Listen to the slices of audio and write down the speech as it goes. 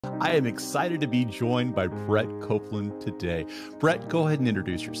I am excited to be joined by Brett Copeland today. Brett, go ahead and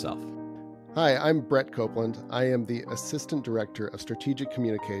introduce yourself. Hi, I'm Brett Copeland. I am the Assistant Director of Strategic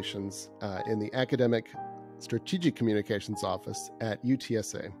Communications in the Academic Strategic Communications Office at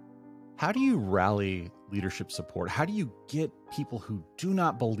UTSA. How do you rally leadership support? How do you get people who do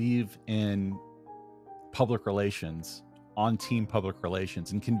not believe in public relations on team public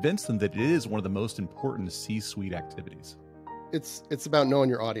relations and convince them that it is one of the most important C-suite activities? It's about knowing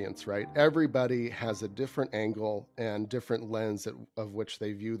your audience, right? Everybody has a different angle and different lens of which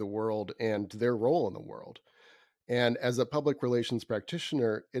they view the world and their role in the world. And as a public relations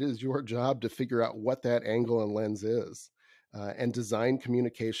practitioner, it is your job to figure out what that angle and lens is and design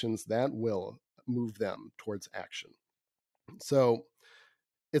communications that will move them towards action. So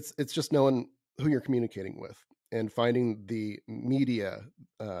it's just knowing who you're communicating with and finding the media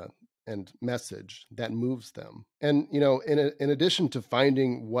and message that moves them. And in addition to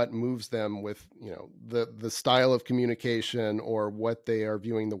finding what moves them with the style of communication or what they are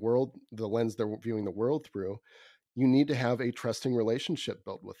viewing the world, the lens they're viewing the world through, you need to have a trusting relationship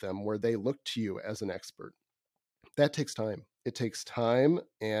built with them where they look to you as an expert. That takes time. It takes time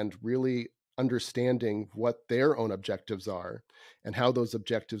and really understanding what their own objectives are and how those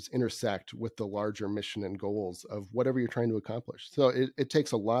objectives intersect with the larger mission and goals of whatever you're trying to accomplish. So it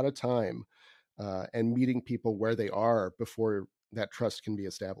takes a lot of time and meeting people where they are before that trust can be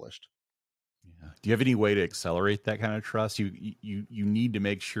established. Yeah. Do you have any way to accelerate that kind of trust? You need to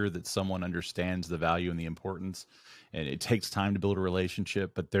make sure that someone understands the value and the importance, and it takes time to build a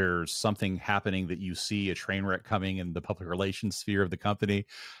relationship, but there's something happening that you see a train wreck coming in the public relations sphere of the company.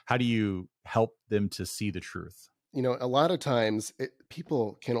 How do you help them to see the truth? A lot of times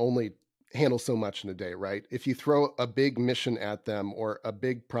people can only handle so much in a day, right? If you throw a big mission at them or a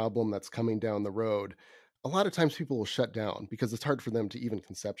big problem that's coming down the road, a lot of times people will shut down because it's hard for them to even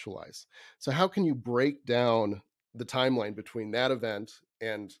conceptualize. So, how can you break down the timeline between that event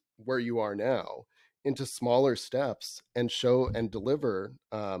and where you are now into smaller steps and show and deliver,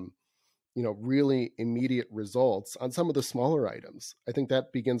 really immediate results on some of the smaller items? I think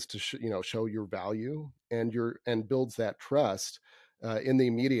that begins to show your value and builds that trust in the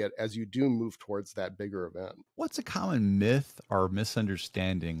immediate as you do move towards that bigger event. What's a common myth or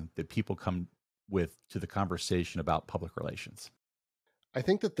misunderstanding that people come with to the conversation about public relations? I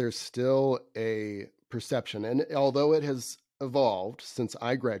think that there's still a perception, and although it has evolved since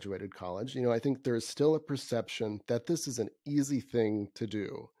I graduated college, I think there's still a perception that this is an easy thing to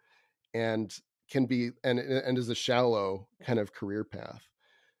do and can be and is a shallow kind of career path.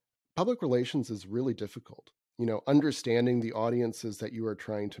 Public relations is really difficult. Understanding the audiences that you are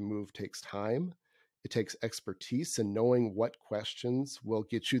trying to move takes time. It takes expertise in knowing what questions will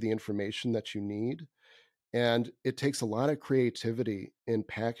get you the information that you need. And it takes a lot of creativity in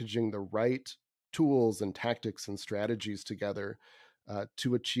packaging the right tools and tactics and strategies together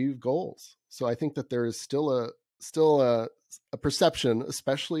to achieve goals. So I think that there is still a perception,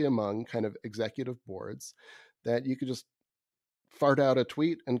 especially among kind of executive boards, that you could just fart out a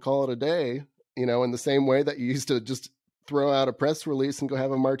tweet and call it a day, in the same way that you used to just throw out a press release and go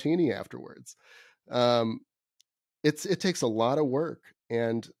have a martini afterwards. It takes a lot of work.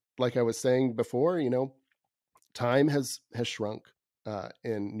 And like I was saying before, time has shrunk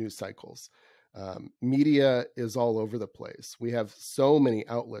in news cycles. Media is all over the place. We have so many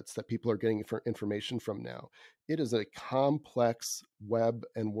outlets that people are getting information from now. It is a complex web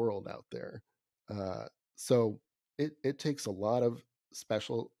and world out there. So it takes a lot of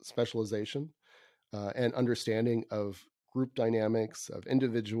specialization and understanding of group dynamics, of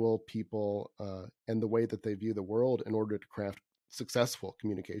individual people, and the way that they view the world in order to craft successful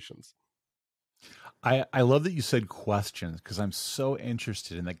communications. I love that you said questions because I'm so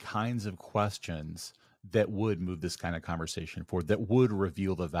interested in the kinds of questions that would move this kind of conversation forward, that would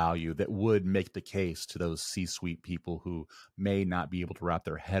reveal the value, that would make the case to those C-suite people who may not be able to wrap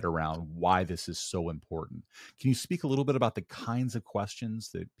their head around why this is so important. Can you speak a little bit about the kinds of questions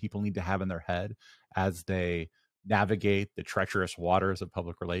that people need to have in their head as they navigate the treacherous waters of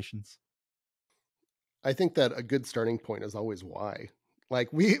public relations? I think that a good starting point is always why.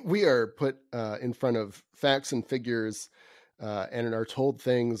 Like we are put in front of facts and figures, and are told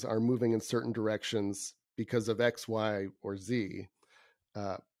things are moving in certain directions because of X, Y, or Z.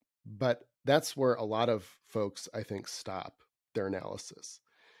 Uh, but that's where a lot of folks, I think, stop their analysis.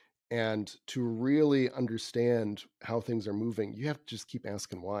 And to really understand how things are moving, you have to just keep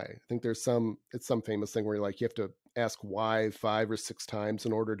asking why. I think it's some famous thing where you have to ask why 5 or 6 times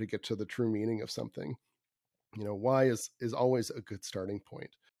in order to get to the true meaning of something. Why is always a good starting point.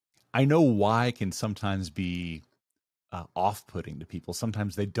 I know why can sometimes be off-putting to people.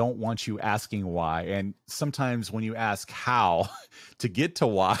 Sometimes they don't want you asking why, and sometimes when you ask how to get to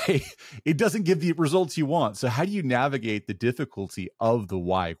why, it doesn't give the results you want. So how do you navigate the difficulty of the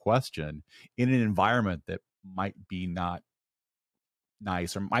why question in an environment that might be not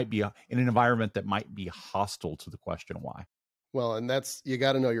nice, or might be in an environment that might be hostile to the question why? Well, and that's, you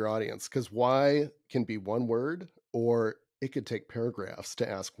got to know your audience, because why can be one word, or it could take paragraphs to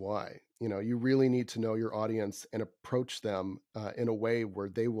ask why. You really need to know your audience and approach them in a way where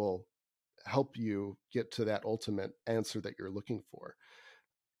they will help you get to that ultimate answer that you're looking for.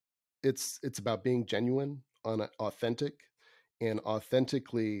 It's about being genuine, authentic, and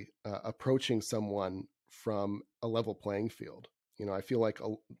authentically approaching someone from a level playing field. I feel like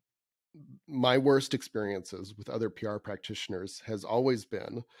my worst experiences with other PR practitioners has always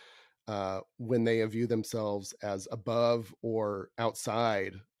been when they view themselves as above or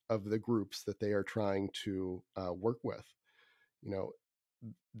outside of the groups that they are trying to work with. You know,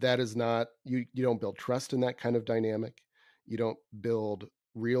 that is not, you don't build trust in that kind of dynamic. You don't build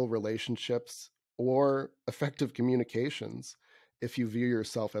real relationships or effective communications if you view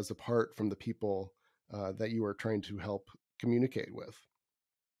yourself as apart from the people that you are trying to help communicate with.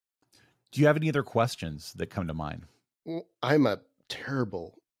 Do you have any other questions that come to mind? Well, I'm a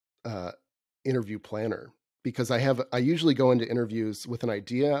terrible uh, interview planner, because I usually go into interviews with an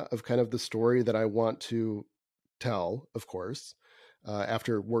idea of kind of the story that I want to tell, of course,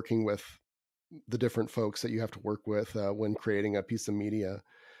 after working with the different folks that you have to work with when creating a piece of media.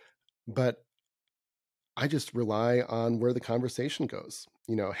 But I just rely on where the conversation goes,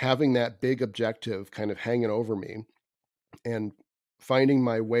 having that big objective kind of hanging over me, and finding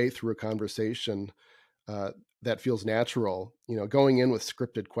my way through a conversation uh, that feels natural. Going in with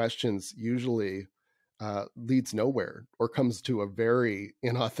scripted questions usually leads nowhere, or comes to a very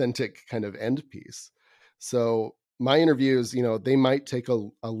inauthentic kind of end piece. So my interviews, they might take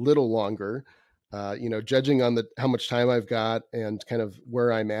a little longer, judging on how much time I've got and kind of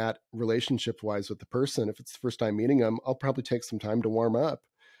where I'm at relationship wise with the person. If it's the first time meeting them, I'll probably take some time to warm up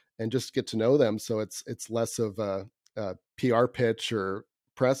and just get to know them. So it's less of a PR pitch or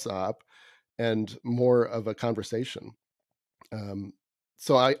press op, and more of a conversation. Um,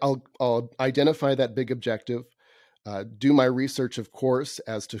 so I'll identify that big objective, do my research, of course,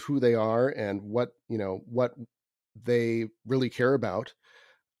 as to who they are and what they really care about.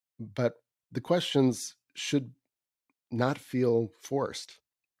 But the questions should not feel forced.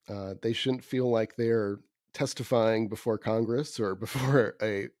 They shouldn't feel like they're testifying before Congress or before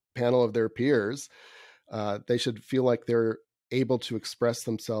a panel of their peers. They should feel like they're able to express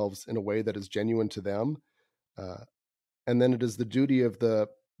themselves in a way that is genuine to them. Uh, and then it is the duty of the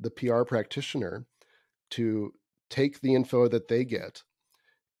PR practitioner to take the info that they get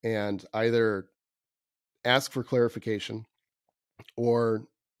and either ask for clarification or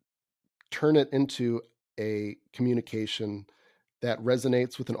turn it into a communication that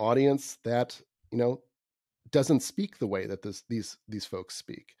resonates with an audience that you know doesn't speak the way that these folks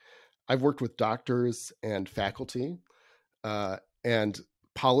speak. I've worked with doctors and faculty and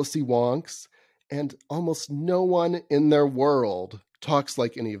policy wonks, and almost no one in their world talks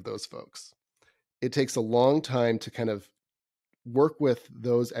like any of those folks. It takes a long time to kind of work with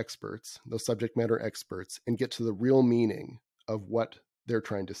those experts, those subject matter experts, and get to the real meaning of what they're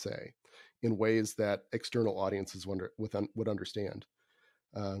trying to say in ways that external audiences would understand.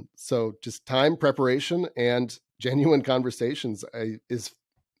 So just time, preparation, and genuine conversations is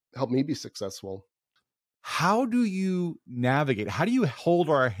helped me be successful. How do you navigate? How do you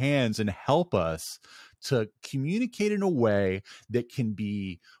hold our hands and help us to communicate in a way that can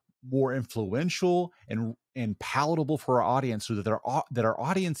be more influential and palatable for our audience, so that our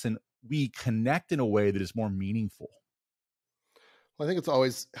audience and we connect in a way that is more meaningful? Well, I think it's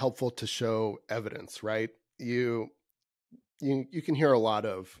always helpful to show evidence, right? You can hear a lot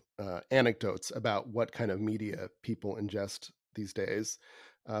of anecdotes about what kind of media people ingest these days,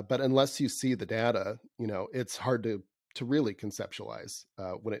 but unless you see the data, it's hard to really conceptualize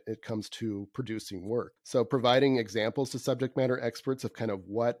when it comes to producing work. So providing examples to subject matter experts of kind of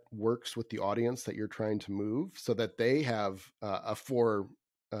what works with the audience that you're trying to move, so that they have a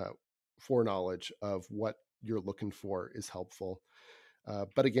foreknowledge of what you're looking for, is helpful.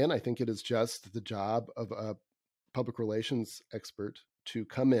 But again, I think it is just the job of a public relations expert to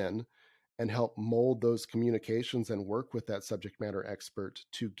come in and help mold those communications and work with that subject matter expert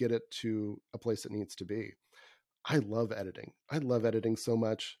to get it to a place it needs to be. I love editing. I love editing so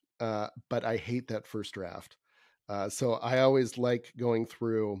much, but I hate that first draft. So I always like going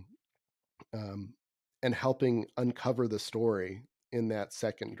through um, and helping uncover the story in that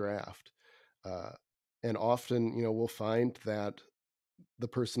second draft. Uh, And often, we'll find that the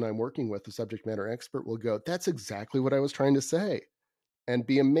person I'm working with, the subject matter expert, will go, "That's exactly what I was trying to say," and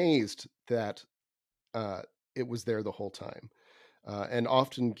be amazed that uh, it was there the whole time. And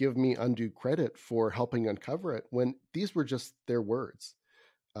often give me undue credit for helping uncover it when these were just their words.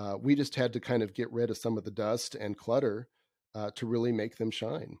 We just had to kind of get rid of some of the dust and clutter to really make them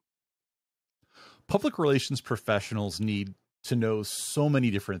shine. Public relations professionals need to know so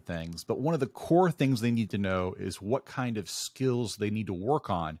many different things, but one of the core things they need to know is what kind of skills they need to work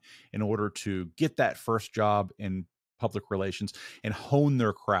on in order to get that first job in public relations and hone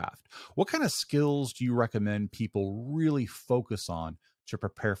their craft. What kind of skills do you recommend people really focus on to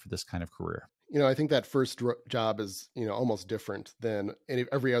prepare for this kind of career? I think that first job is, almost different than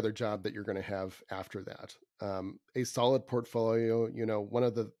every other job that you're going to have after that. A solid portfolio, one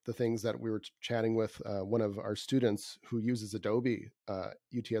of the things that we were chatting with one of our students who uses Adobe,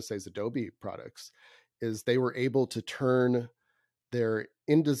 UTSA's Adobe products, is they were able to turn their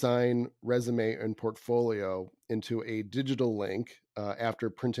InDesign resume and portfolio into a digital link after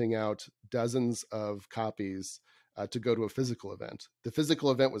printing out dozens of copies to go to a physical event. The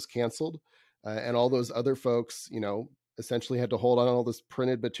physical event was canceled, and all those other folks, essentially had to hold on all this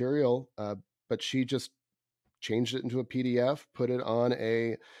printed material. But she just changed it into a PDF, put it on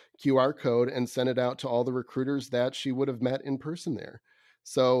a QR code, and sent it out to all the recruiters that she would have met in person there.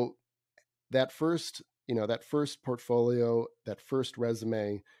 So that first that first portfolio, that first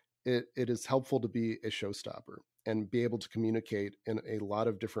resume, it is helpful to be a showstopper and be able to communicate in a lot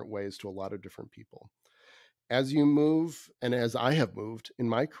of different ways to a lot of different people. As you move, and as I have moved in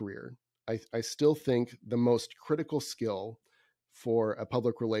my career, I still think the most critical skill for a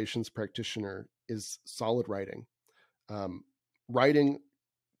public relations practitioner is solid writing. um, Writing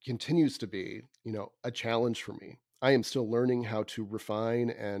continues to be, a challenge for me. I am still learning how to refine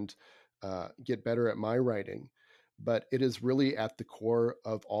and get better at my writing, but it is really at the core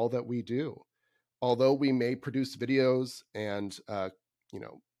of all that we do. Although we may produce videos and, you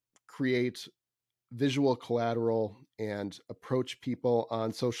know, create visual collateral and approach people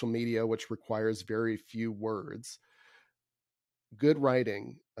on social media, which requires very few words, good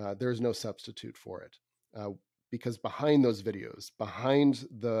writing, there's no substitute for it. Because behind those videos, behind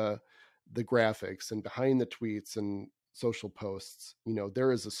the graphics, and behind the tweets and social posts,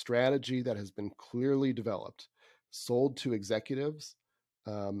 there is a strategy that has been clearly developed, sold to executives,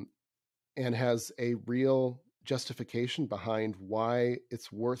 um, and has a real justification behind why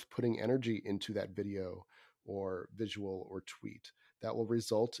it's worth putting energy into that video or visual or tweet that will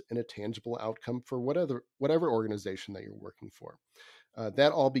result in a tangible outcome for whatever organization that you're working for.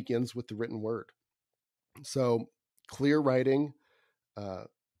 That all begins with the written word. So clear writing, uh,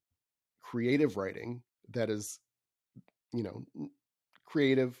 creative writing that is, you know,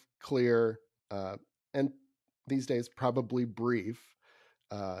 creative, clear, uh, and these days probably brief,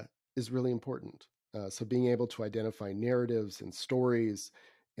 uh, is really important. So being able to identify narratives and stories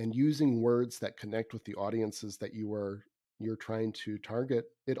and using words that connect with the audiences that you're trying to target,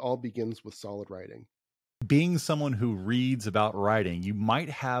 it all begins with solid writing. Being someone who reads about writing, you might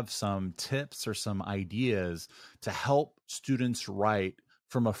have some tips or some ideas to help students write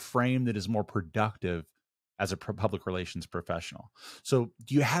from a frame that is more productive as a public relations professional. So,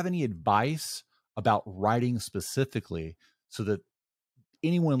 do you have any advice about writing specifically so that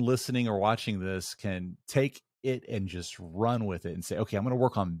anyone listening or watching this can take it and just run with it and say, okay, I'm going to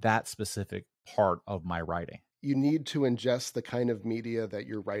work on that specific part of my writing? You need to ingest the kind of media that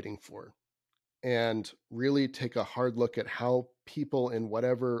you're writing for and really take a hard look at how people in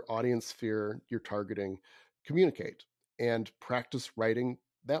whatever audience sphere you're targeting communicate, and practice writing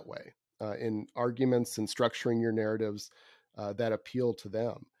that way, in arguments and structuring your narratives that appeal to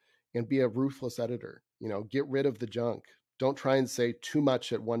them, and be a ruthless editor. Get rid of the junk. Don't try and say too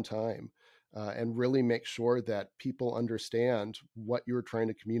much at one time, and really make sure that people understand what you're trying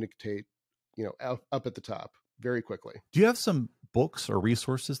to communicate, up at the top very quickly. Do you have some books or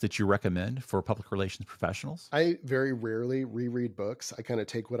resources that you recommend for public relations professionals? I very rarely reread books. I kind of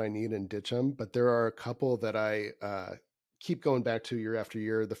take what I need and ditch them, but there are a couple that I keep going back to year after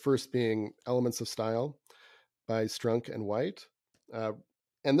year. The first being Elements of Style by Strunk and White. Uh,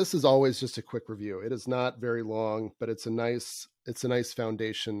 and this is always just a quick review. It is not very long, but it's a nice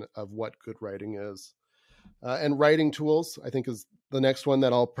foundation of what good writing is. And Writing Tools, I think, is the next one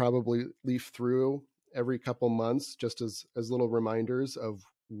that I'll probably leaf through every couple months, just as little reminders of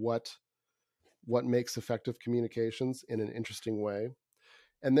what makes effective communications in an interesting way.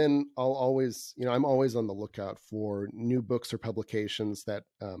 And then I'm always on the lookout for new books or publications that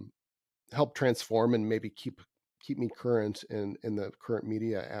help transform and maybe keep keep me current in the current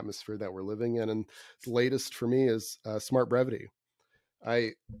media atmosphere that we're living in. And the latest for me is smart brevity.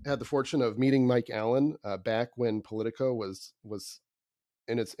 I had the fortune of meeting Mike Allen back when Politico was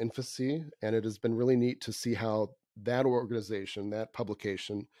in its infancy, and it has been really neat to see how that organization, that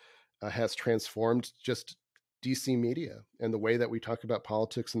publication, has transformed just DC media and the way that we talk about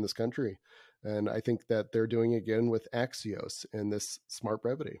politics in this country. And I think that they're doing it again with Axios and this smart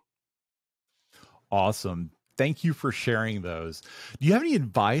brevity. Awesome. Thank you for sharing those. Do you have any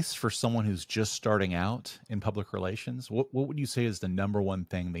advice for someone who's just starting out in public relations? What would you say is the number one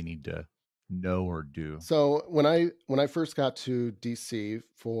thing they need to know or do? So when I first got to DC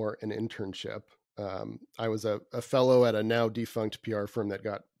for an internship, I was a fellow at a now defunct PR firm that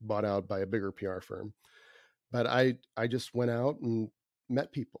got bought out by a bigger PR firm. But I just went out and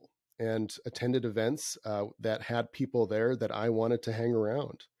met people and attended events that had people there that I wanted to hang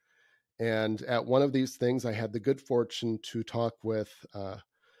around. And at one of these things, I had the good fortune to talk with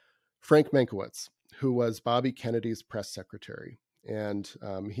Frank Mankiewicz, who was Bobby Kennedy's press secretary. And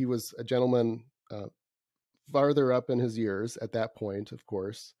he was a gentleman farther up in his years at that point, of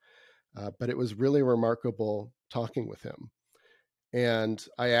course. But it was really remarkable talking with him. And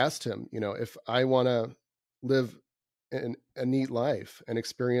I asked him, if I want to live a neat life and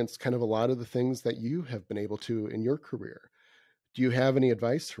experience kind of a lot of the things that you have been able to in your career, do you have any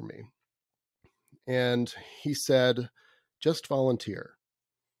advice for me? And he said, just volunteer.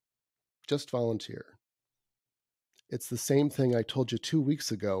 Just volunteer. It's the same thing I told you 2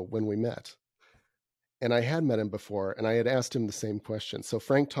 weeks ago when we met. And I had met him before, and I had asked him the same question. So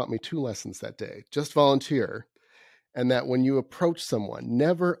Frank taught me 2 lessons that day. Just volunteer, and that when you approach someone,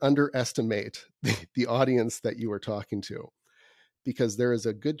 never underestimate the audience that you are talking to, because there is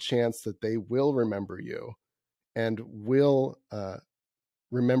a good chance that they will remember you and will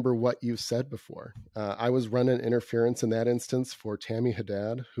remember what you've said before. I was running interference in that instance for Tammy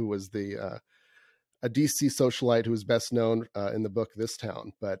Haddad, who was a DC socialite who was best known in the book This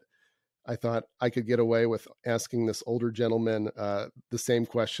Town. But I thought I could get away with asking this older gentleman the same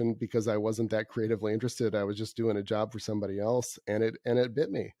question because I wasn't that creatively interested. I was just doing a job for somebody else, and it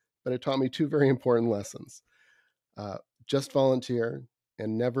bit me. But it taught me 2 very important lessons: just volunteer,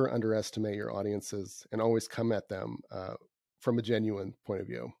 and never underestimate your audiences, and always come at them from a genuine point of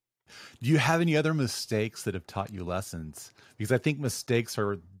view. Do you have any other mistakes that have taught you lessons? Because I think mistakes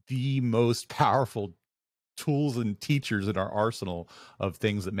are the most powerful tools and teachers in our arsenal of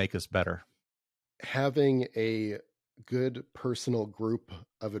things that make us better. Having a good personal group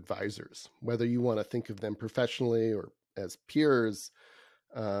of advisors, whether you want to think of them professionally or as peers,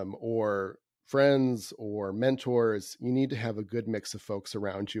 or friends or mentors, you need to have a good mix of folks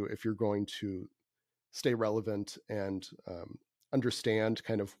around you if you're going to stay relevant and understand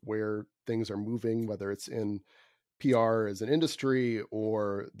kind of where things are moving, whether it's in PR as an industry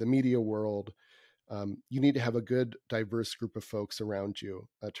or the media world. You need to have a good, diverse group of folks around you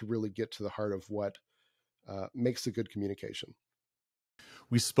to really get to the heart of what makes a good communication.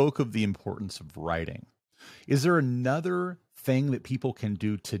 We spoke of the importance of writing. Is there another thing that people can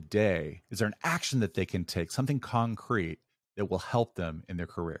do today? Is there an action that they can take, something concrete that will help them in their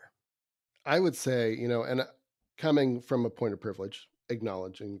career? I would say, and coming from a point of privilege,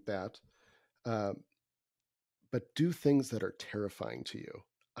 acknowledging that, uh, but do things that are terrifying to you.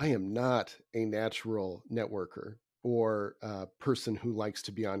 I am not a natural networker or a person who likes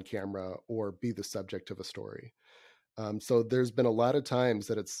to be on camera or be the subject of a story. So there's been a lot of times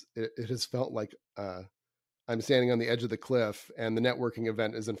that it has felt like I'm standing on the edge of the cliff and the networking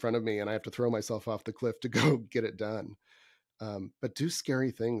event is in front of me and I have to throw myself off the cliff to go get it done. But do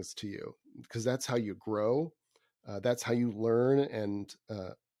scary things to you, because that's how you grow. That's how you learn and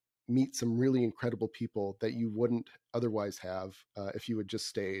meet some really incredible people that you wouldn't otherwise have if you had just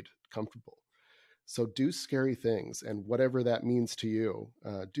stayed comfortable. So do scary things, and whatever that means to you,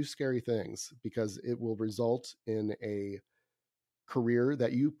 do scary things, because it will result in a career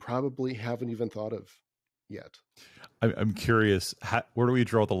that you probably haven't even thought of yet. I'm curious, where do we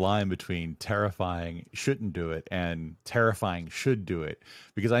draw the line between terrifying shouldn't do it and terrifying should do it?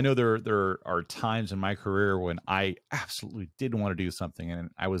 Because I know there are times in my career when I absolutely didn't want to do something and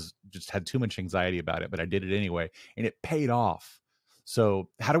I was just had too much anxiety about it, but I did it anyway, and it paid off. So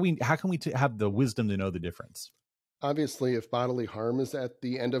how can we have the wisdom to know the difference? Obviously, if bodily harm is at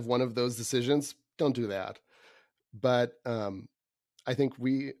the end of one of those decisions, don't do that. But I think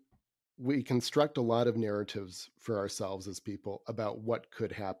we construct a lot of narratives for ourselves as people about what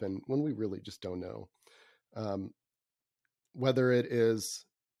could happen when we really just don't know. Um, whether it is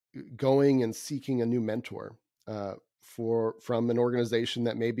going and seeking a new mentor from an organization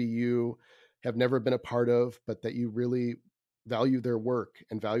that maybe you have never been a part of, but that you really value their work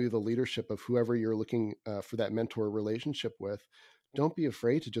and value the leadership of whoever you're looking for that mentor relationship with, don't be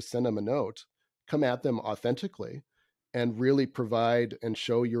afraid to just send them a note. Come at them authentically and really provide and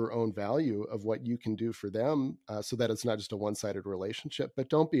show your own value of what you can do for them, so that it's not just a one-sided relationship. But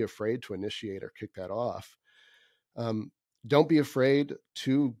don't be afraid to initiate or kick that off. um, don't be afraid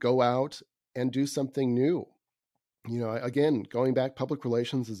to go out and do something new. Again, going back, public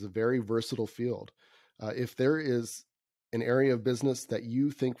relations is a very versatile field. If there is an area of business that you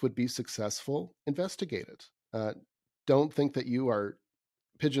think would be successful, investigate it. Don't think that you are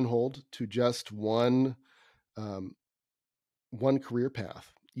pigeonholed to just um, one career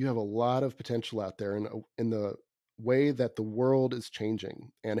path. You have a lot of potential out there, in the way that the world is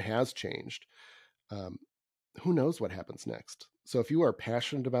changing and has changed. Um, who knows what happens next? So if you are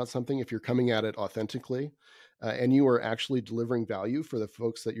passionate about something, if you're coming at it authentically, and you are actually delivering value for the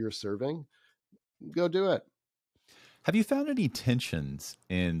folks that you're serving, go do it. Have you found any tensions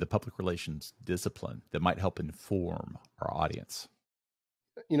in the public relations discipline that might help inform our audience?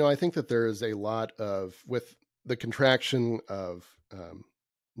 I think that there is a lot of, with the contraction of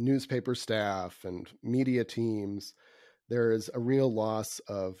newspaper staff and media teams, there is a real loss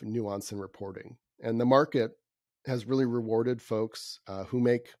of nuance in reporting. And the market has really rewarded folks who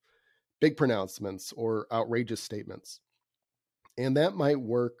make big pronouncements or outrageous statements. And that might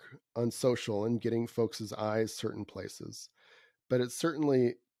work on social and getting folks' eyes certain places, but it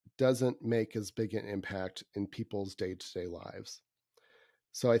certainly doesn't make as big an impact in people's day-to-day lives.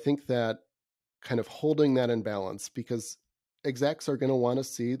 So I think that kind of holding that in balance, because execs are going to want to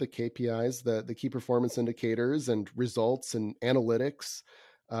see the KPIs, the key performance indicators and results and analytics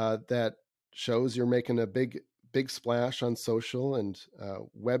that shows you're making a big splash on social and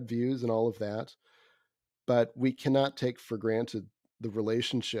web views and all of that. But we cannot take for granted the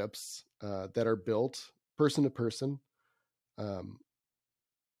relationships that are built person to person, um,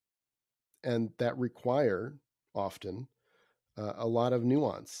 and that require often a lot of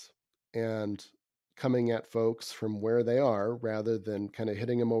nuance and coming at folks from where they are, rather than kind of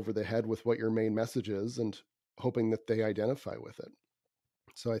hitting them over the head with what your main message is and hoping that they identify with it.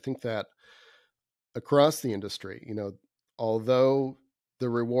 So I think that across the industry, although the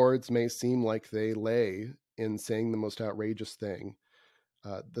rewards may seem like they lay in saying the most outrageous thing,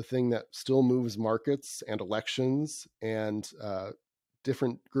 the thing that still moves markets and elections and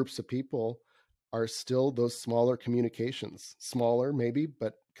different groups of people are still those smaller communications, smaller maybe,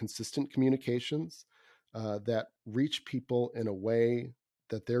 but consistent communications that reach people in a way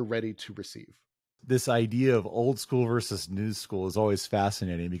that they're ready to receive. This idea of old school versus new school is always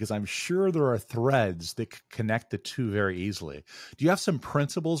fascinating because I'm sure there are threads that connect the two very easily. Do you have some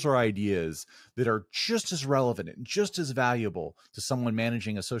principles or ideas that are just as relevant and just as valuable to someone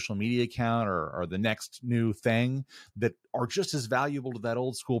managing a social media account or the next new thing that are just as valuable to that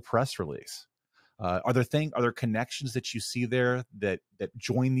old school press release? Are there connections that you see there that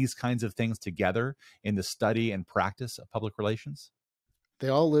join these kinds of things together in the study and practice of public relations? They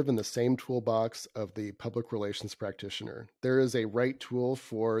all live in the same toolbox of the public relations practitioner. There is a right tool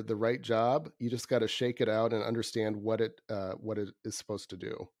for the right job. You just got to shake it out and understand what it is supposed to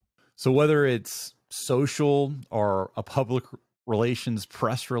do. So whether it's social or a public relations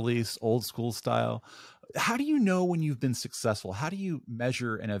press release, old school style, how do you know when you've been successful? How do you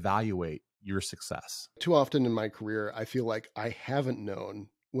measure and evaluate your success? Too often in my career, I feel like I haven't known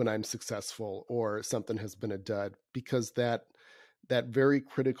when I'm successful or something has been a dud, because that very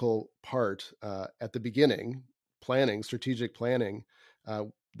critical part at the beginning, planning, strategic planning, uh,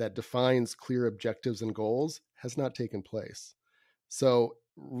 that defines clear objectives and goals, has not taken place. So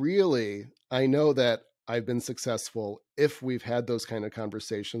really, I know that I've been successful if we've had those kind of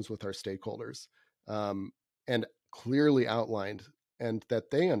conversations with our stakeholders, and clearly outlined, and that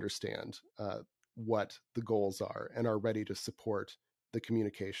they understand what the goals are and are ready to support the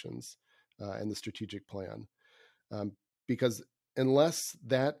communications and the strategic plan. Because unless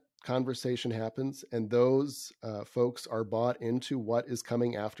that conversation happens and those folks are bought into what is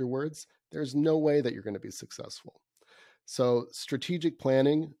coming afterwards, there's no way that you're going to be successful. So, strategic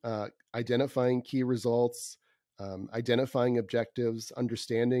planning, identifying key results, identifying objectives,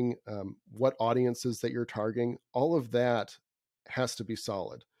 understanding what audiences that you're targeting, all of that has to be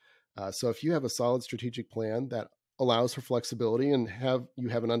solid. So, if you have a solid strategic plan that allows for flexibility, and you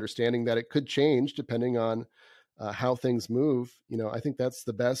have an understanding that it could change depending on how things move, I think that's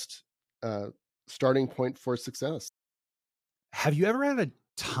the best uh, starting point for success. Have you ever had a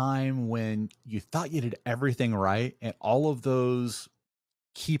time when you thought you did everything right and all of those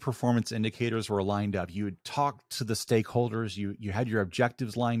key performance indicators were lined up. You had talked to the stakeholders, you had your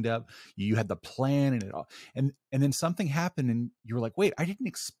objectives lined up, you had the plan and it all. And then something happened and you were like, "Wait, I didn't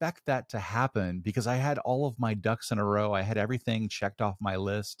expect that to happen because I had all of my ducks in a row. I had everything checked off my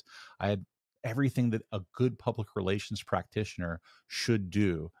list. I had everything that a good public relations practitioner should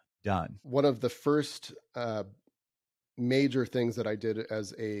do done." One of the first major things that I did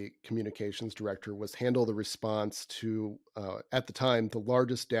as a communications director was handle the response to, at the time, the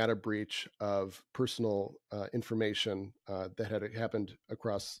largest data breach of personal information that had happened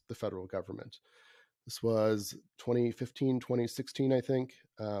across the federal government. This was 2015, 2016, I think.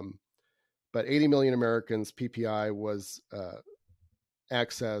 But 80 million Americans, PPI was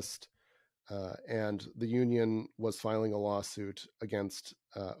accessed, and the union was filing a lawsuit against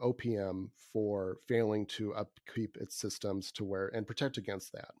OPM for failing to upkeep its systems to where and protect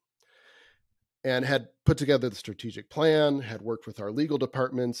against that. And had put together the strategic plan, had worked with our legal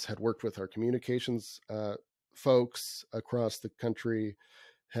departments, had worked with our communications folks across the country,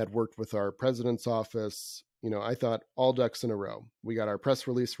 had worked with our president's office. I thought all ducks in a row. We got our press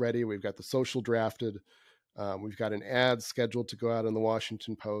release ready. We've got the social drafted. We've got an ad scheduled to go out in the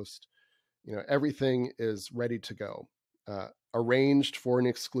Washington Post. Everything is ready to go. Arranged for an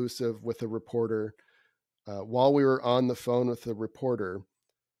exclusive with a reporter. While we were on the phone with the reporter,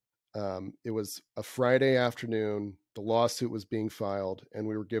 it was a Friday afternoon. The lawsuit was being filed, and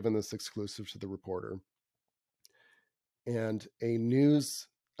we were given this exclusive to the reporter. And a news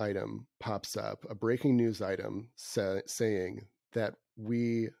item pops up, a breaking news item saying that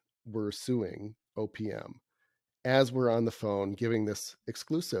we were suing OPM as we're on the phone giving this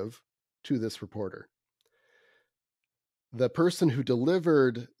exclusive to this reporter. The person who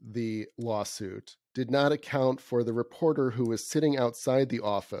delivered the lawsuit did not account for the reporter who was sitting outside the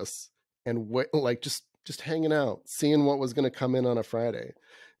office and just hanging out, seeing what was going to come in on a Friday.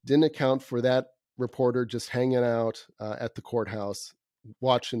 Didn't account for that reporter just hanging out at the courthouse,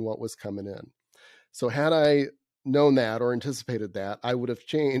 watching what was coming in. So had I known that or anticipated that, I would have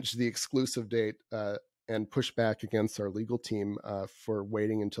changed the exclusive date and pushed back against our legal team for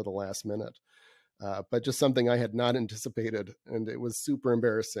waiting until the last minute. But just something I had not anticipated. And it was super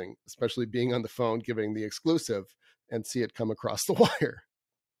embarrassing, especially being on the phone, giving the exclusive and see it come across the wire.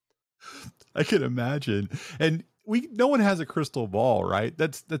 I can imagine. And no one has a crystal ball, right?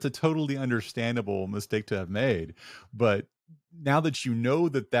 That's a totally understandable mistake to have made. But now that you know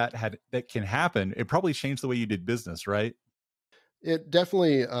that can happen, it probably changed the way you did business, right? It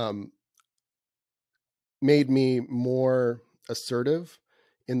definitely made me more assertive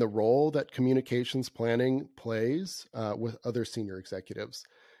in the role that communications planning plays with other senior executives.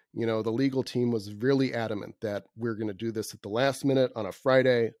 The legal team was really adamant that we're going to do this at the last minute on a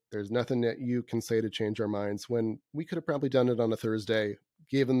Friday. There's nothing that you can say to change our minds, when we could have probably done it on a Thursday,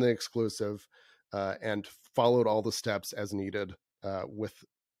 given the exclusive, and followed all the steps as needed with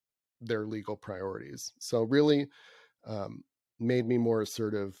their legal priorities. So really made me more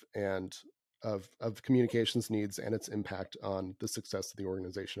assertive and of communications needs and its impact on the success of the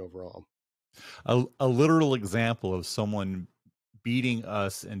organization overall. A literal example of someone beating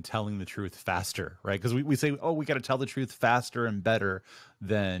us and telling the truth faster, right? Because we say, oh, we got to tell the truth faster and better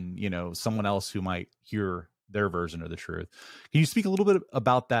than, someone else who might hear their version of the truth. Can you speak a little bit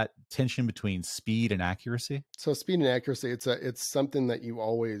about that tension between speed and accuracy? So speed and accuracy, it's something that you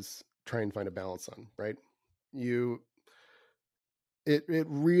always try and find a balance on, right? It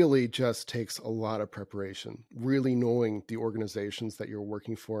really just takes a lot of preparation, really knowing the organizations that you're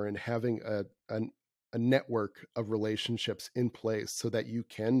working for and having a network of relationships in place so that you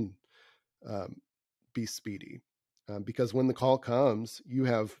can be speedy. Because when the call comes, you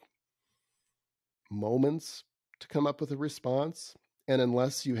have moments to come up with a response. And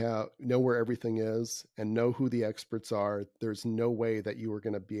unless you know where everything is and know who the experts are, there's no way that you are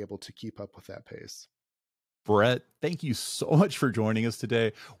going to be able to keep up with that pace. Brett, thank you so much for joining us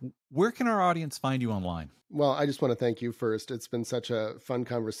today. Where can our audience find you online? Well, I just want to thank you first. It's been such a fun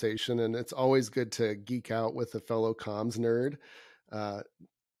conversation, and it's always good to geek out with a fellow comms nerd.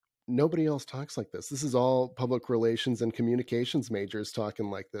 Nobody else talks like this. This is all public relations and communications majors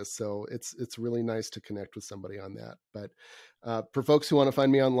talking like this. So it's really nice to connect with somebody on that. But for folks who want to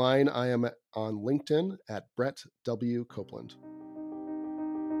find me online, I am on LinkedIn at Brett W Copeland.